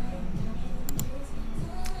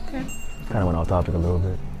 Okay. Kind of went off topic a little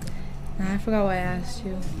bit. Nah, I forgot why I asked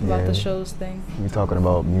you about the shows thing. We were talking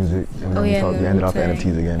about music, and then we ended off the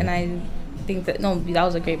NFTs again. And I think that that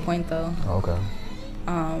was a great point though. Okay.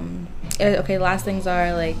 Okay. Last things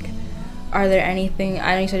are like, are there anything?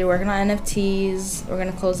 I know you said you're working on NFTs. We're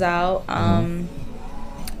gonna close out.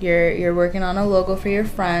 You're working on a logo for your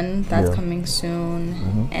friend that's coming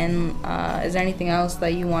soon. And is there anything else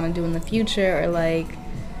that you want to do in the future, or like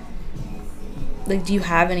do you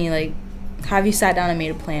have any have you sat down and made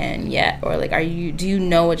a plan yet, or like do you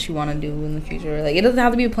know what you want to do in the future? Like it doesn't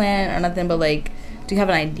have to be a plan or nothing, but like do you have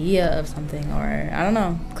an idea of something, or I don't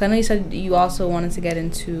know? Because I know you said you also wanted to get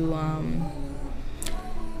into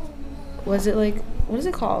what is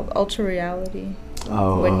it called? Ultra reality.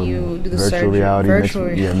 Oh, when you do the virtual reality,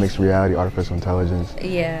 mixed reality, artificial intelligence.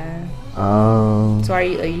 Yeah. So are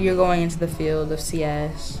you're going into the field of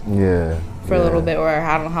CS? Yeah. For a little bit, or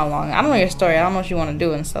I don't know how long. I don't know your story. I don't know what you want to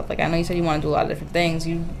do and stuff. Like I know you said you want to do a lot of different things.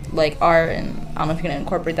 You like art, and I don't know if you're gonna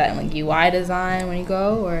incorporate that in like UI design when you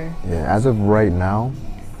go, or. Yeah. As of right now,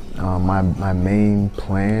 my main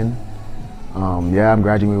plan. I'm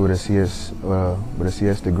graduating with a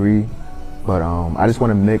CS degree. But I just want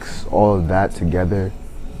to mix all of that together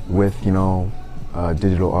with, digital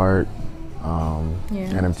art,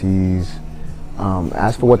 NFTs.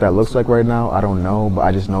 As for what that looks like right now, I don't know, but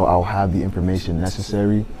I just know I'll have the information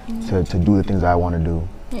necessary to do the things I want to do.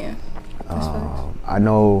 Yeah. I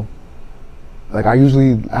know, like I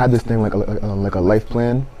have this thing like a life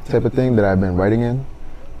plan type of thing that I've been writing in,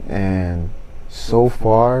 and so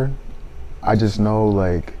far I just know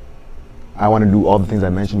like I want to do all the things I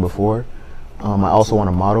mentioned before. I also want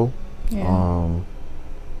to model.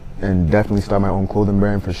 And definitely start my own clothing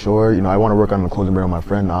brand for sure. You know, I want to work on the clothing brand with my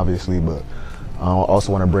friend, obviously, but I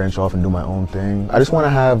also want to branch off and do my own thing. I just want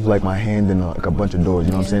to have like my hand in like a bunch of doors.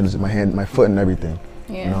 You know what I'm saying? Just my hand, my foot, and everything.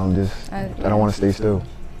 You know, I don't want to stay still.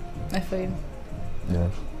 I feel you. Yeah.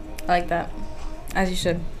 I like that, as you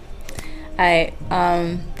should. Alright,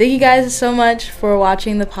 thank you guys so much for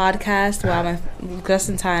watching the podcast. Wow, just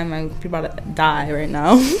in time, I'm about to die right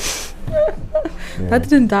now. That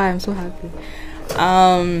didn't die. I'm so happy.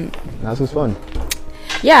 This was fun.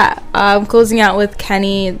 Yeah, I'm closing out with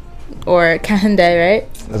Kenny or Kehinde, right?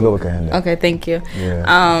 Let's go with Kehinde. Okay, thank you.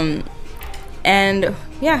 Yeah. And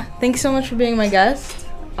yeah, thanks so much for being my guest.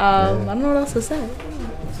 I don't know what else to say.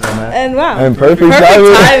 And wow, and perfect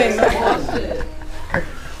timing.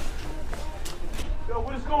 Yo,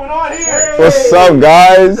 what is going on here? What's up,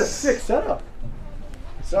 guys? That's a sick setup.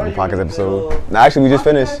 Sorry, Podcast episode. No, actually, we just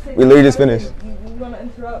finished. We literally just finished. You want to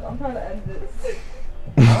interrupt? I'm trying to end this.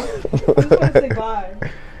 I just want to say bye.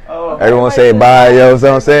 Everyone say bye, yo. That's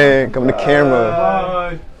what I'm saying. Come to the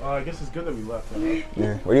camera. I guess it's good that we left.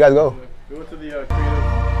 Yeah. Where you guys go? We went to the creative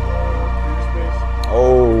space.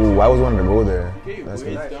 Oh, I was wanting to go there. That's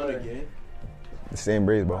good. Down again. The same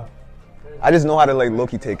braids, bro. I just know how to like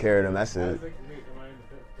low-key take care of them. That's it.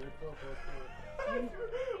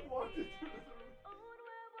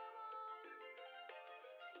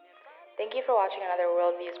 Thank you for watching another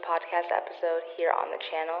Worldviews podcast episode here on the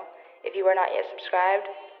channel. If you are not yet subscribed,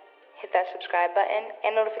 hit that subscribe button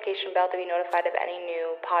and notification bell to be notified of any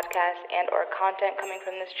new podcasts and or content coming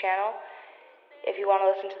from this channel. If you want to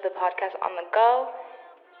listen to the podcast on the go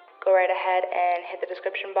right ahead and hit the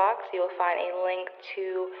description box. You will find a link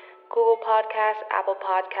to Google Podcasts, Apple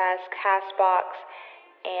Podcasts, Castbox,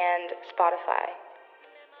 and Spotify.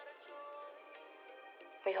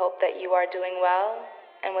 We hope that you are doing well.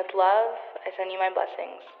 And with love, I send you my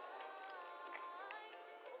blessings.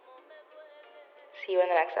 See you in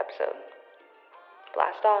the next episode.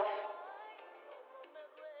 Blast off.